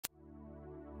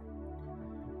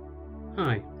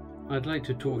Hi, I'd like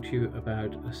to talk to you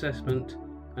about assessment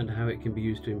and how it can be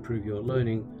used to improve your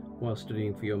learning while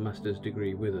studying for your master's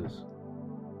degree with us.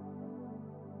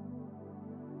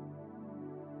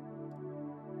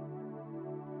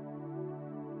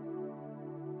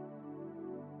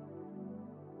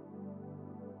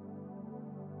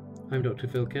 I'm Dr.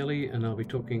 Phil Kelly and I'll be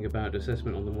talking about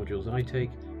assessment on the modules I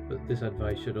take, but this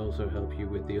advice should also help you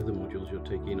with the other modules you're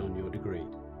taking on your degree.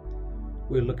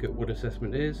 We'll look at what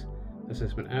assessment is,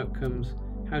 assessment outcomes,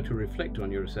 how to reflect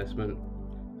on your assessment,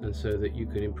 and so that you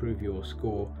can improve your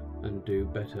score and do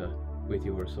better with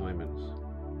your assignments.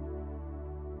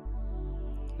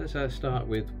 Let's start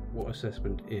with what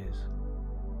assessment is.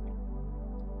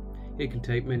 It can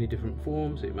take many different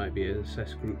forms. It might be an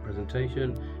assess group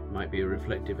presentation, it might be a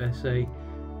reflective essay,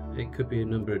 it could be a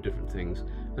number of different things,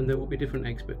 and there will be different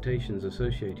expectations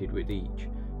associated with each,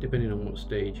 depending on what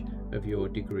stage of your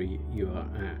degree you are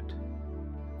at.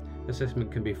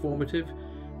 Assessment can be formative,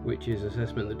 which is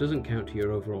assessment that doesn't count to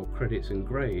your overall credits and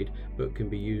grade, but can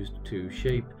be used to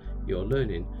shape your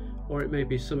learning, or it may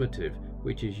be summative,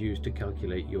 which is used to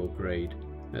calculate your grade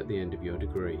at the end of your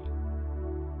degree.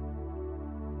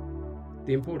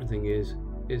 The important thing is,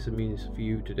 it's a means for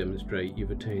you to demonstrate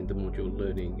you've attained the module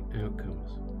learning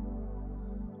outcomes.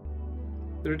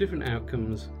 There are different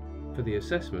outcomes for the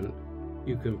assessment.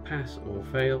 You can pass or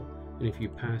fail, and if you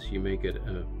pass you may get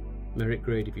a merit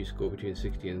grade if you score between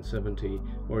 60 and 70,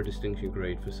 or a distinction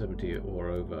grade for 70 or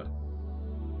over.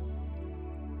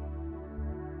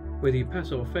 Whether you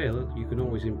pass or fail, you can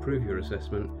always improve your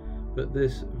assessment, but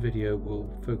this video will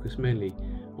focus mainly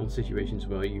on situations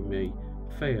where you may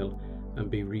fail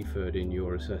and be referred in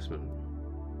your assessment.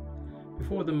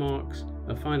 Before the marks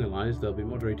are finalised, they'll be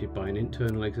moderated by an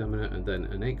internal examiner and then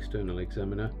an external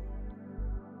examiner,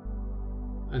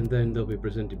 and then they'll be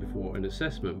presented before an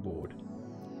assessment board.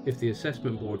 If the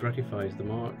assessment board ratifies the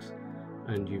marks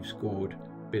and you've scored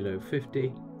below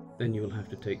 50, then you will have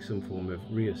to take some form of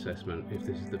reassessment if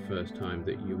this is the first time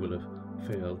that you will have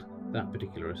failed that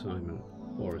particular assignment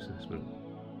or assessment.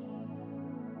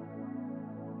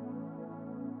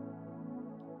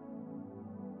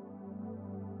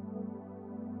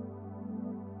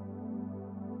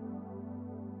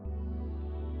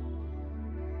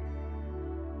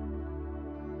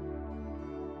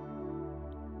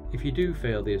 If you do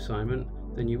fail the assignment,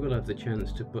 then you will have the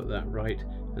chance to put that right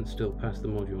and still pass the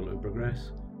module and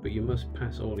progress, but you must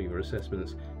pass all your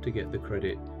assessments to get the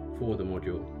credit for the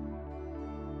module.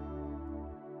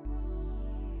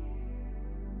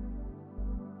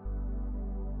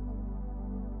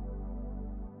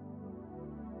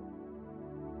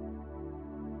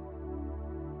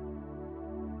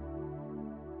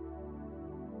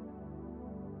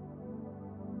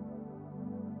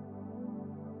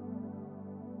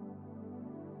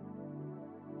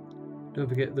 Don't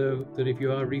forget though that if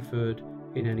you are referred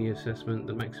in any assessment,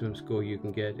 the maximum score you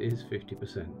can get is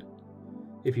 50%.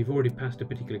 If you've already passed a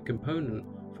particular component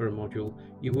for a module,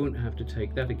 you won't have to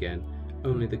take that again,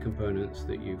 only the components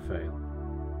that you fail.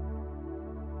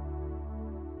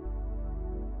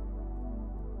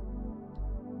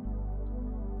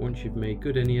 Once you've made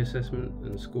good any assessment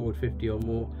and scored 50 or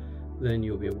more, then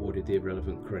you'll be awarded the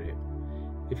irrelevant credit.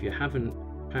 If you haven't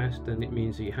passed, then it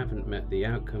means that you haven't met the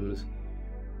outcomes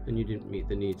and you didn't meet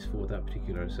the needs for that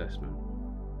particular assessment.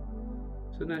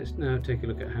 So let's now take a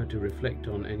look at how to reflect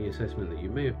on any assessment that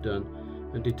you may have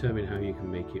done and determine how you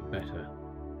can make it better.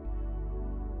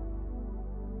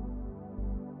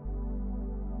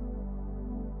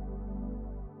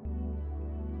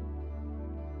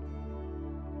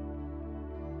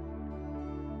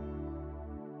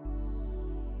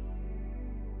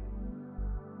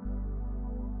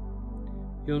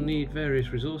 You'll need various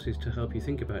resources to help you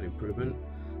think about improvement: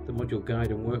 the module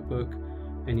guide and workbook,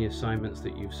 any assignments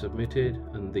that you've submitted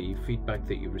and the feedback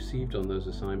that you received on those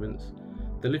assignments,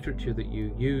 the literature that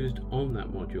you used on that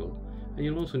module, and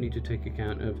you'll also need to take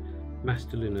account of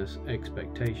masterliness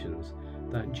expectations,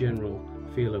 that general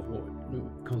feel of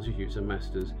what constitutes a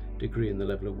master's degree and the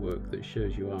level of work that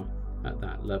shows you are at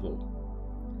that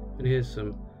level. And here's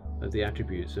some of the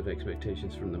attributes of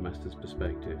expectations from the master's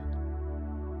perspective.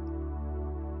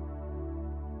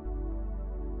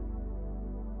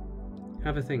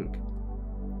 Have a think.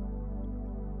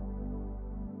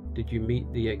 Did you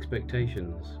meet the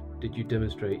expectations? Did you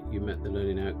demonstrate you met the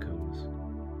learning outcomes?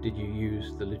 Did you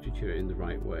use the literature in the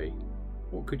right way?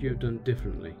 What could you have done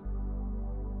differently?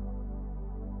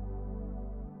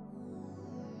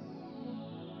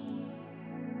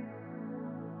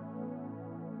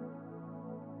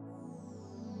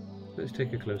 Let's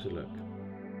take a closer look.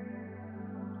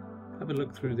 Have a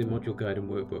look through the module guide and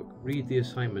workbook. Read the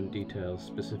assignment details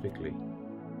specifically.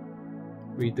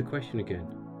 Read the question again.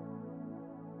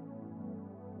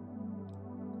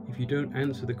 If you don't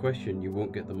answer the question, you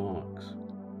won't get the marks.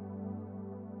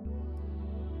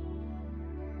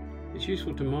 It's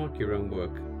useful to mark your own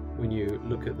work when you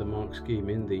look at the mark scheme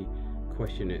in the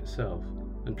question itself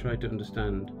and try to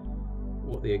understand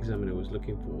what the examiner was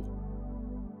looking for.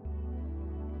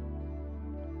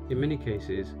 In many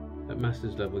cases, at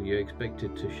master's level, you're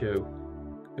expected to show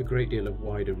a great deal of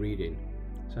wider reading.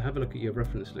 So have a look at your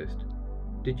reference list.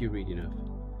 Did you read enough?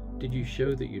 Did you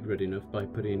show that you'd read enough by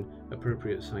putting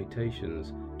appropriate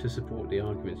citations to support the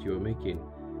arguments you were making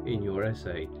in your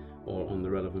essay or on the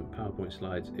relevant PowerPoint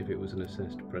slides if it was an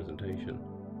assessed presentation?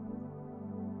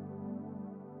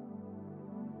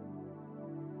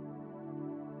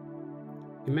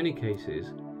 In many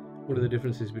cases, one of the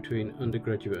differences between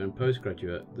undergraduate and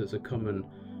postgraduate that's a common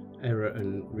error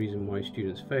and reason why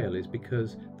students fail is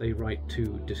because they write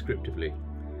too descriptively.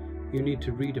 You need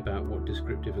to read about what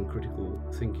descriptive and critical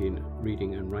thinking,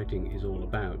 reading and writing is all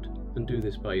about, and do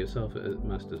this by yourself at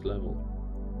master's level.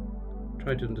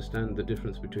 Try to understand the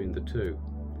difference between the two,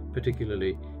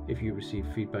 particularly if you receive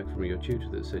feedback from your tutor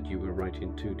that said you were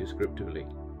writing too descriptively.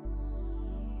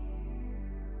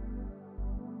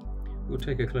 We'll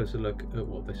take a closer look at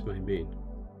what this may mean.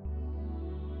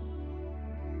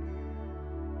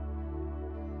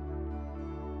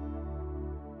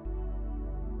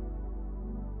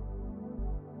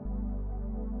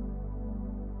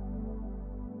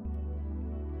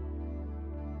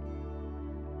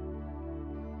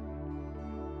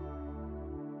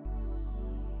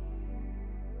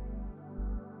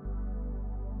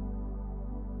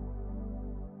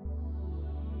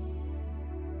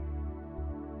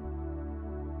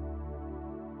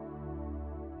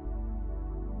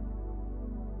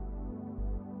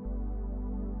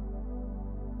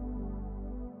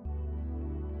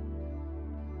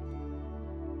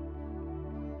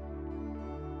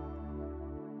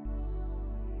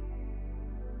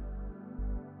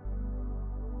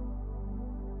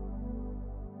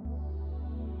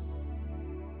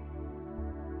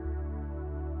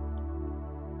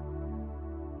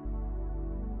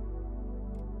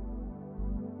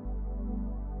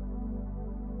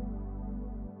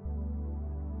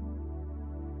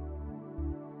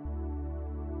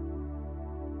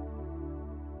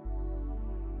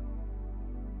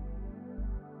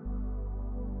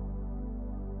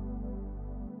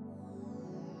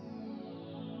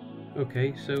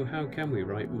 Okay, so how can we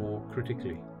write more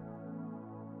critically?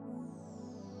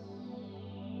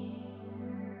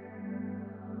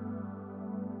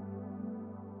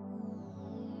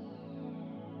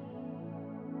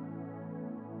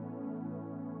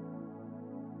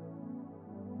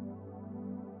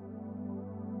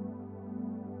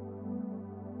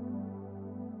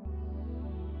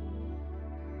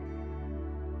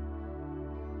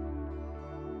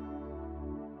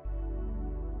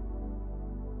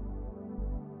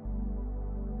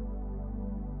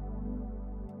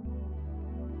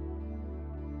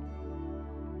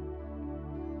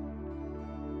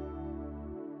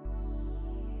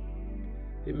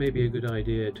 It may be a good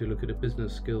idea to look at a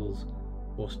business skills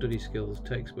or study skills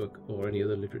textbook or any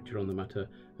other literature on the matter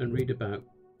and read about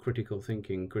critical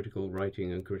thinking, critical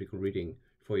writing and critical reading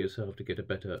for yourself to get a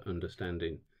better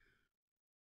understanding.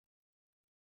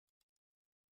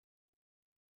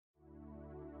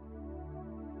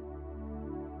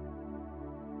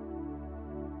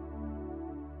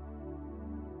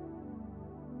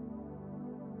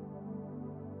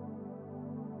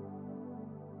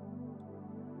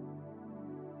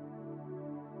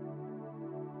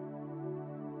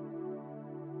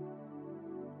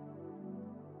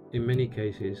 In many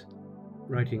cases,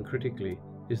 writing critically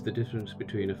is the difference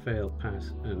between a fail,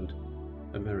 pass and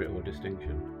a merit or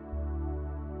distinction.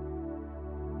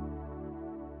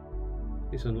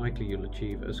 It's unlikely you'll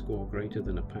achieve a score greater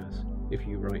than a pass if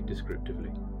you write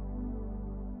descriptively.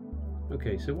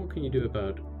 Okay, so what can you do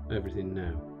about everything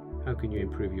now? How can you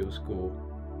improve your score?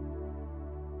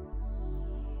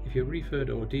 If you're referred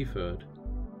or deferred,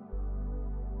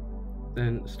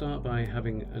 then start by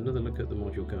having another look at the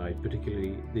module guide,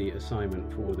 particularly the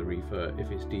assignment for the refer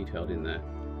if it's detailed in there,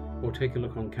 or take a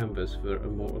look on Canvas for a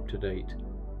more up-to-date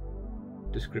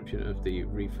description of the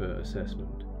refer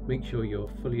assessment. Make sure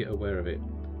you're fully aware of it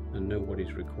and know what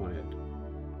is required.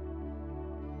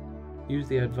 Use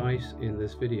the advice in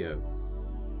this video,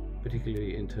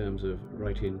 particularly in terms of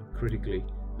writing critically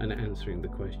and answering the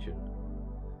question.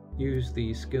 Use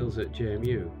the skills at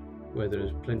JMU, where there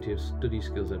is plenty of study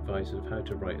skills advice of how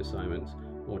to write assignments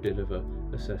or deliver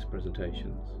assessed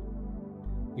presentations.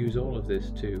 Use all of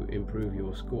this to improve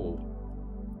your score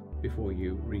before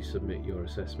you resubmit your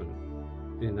assessment.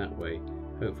 In that way,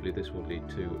 hopefully this will lead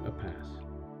to a pass.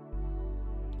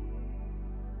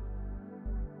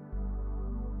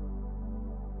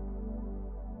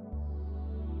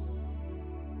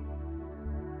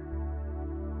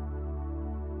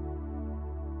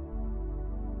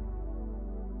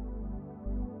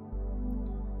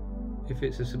 If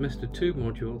it's a semester 2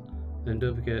 module, then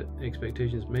don't forget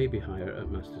expectations may be higher at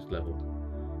master's level.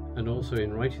 And also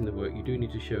in writing the work you do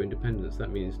need to show independence.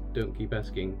 That means don't keep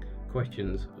asking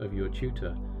questions of your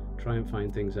tutor. Try and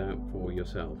find things out for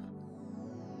yourself.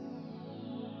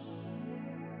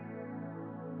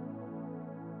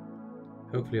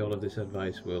 Hopefully all of this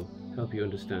advice will help you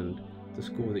understand the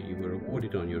score that you were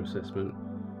awarded on your assessment,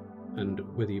 and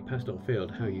whether you passed or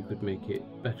failed, how you could make it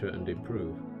better and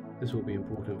improve. This will be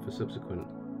important for subsequent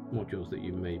modules that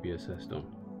you may be assessed on.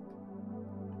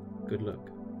 Good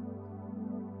luck.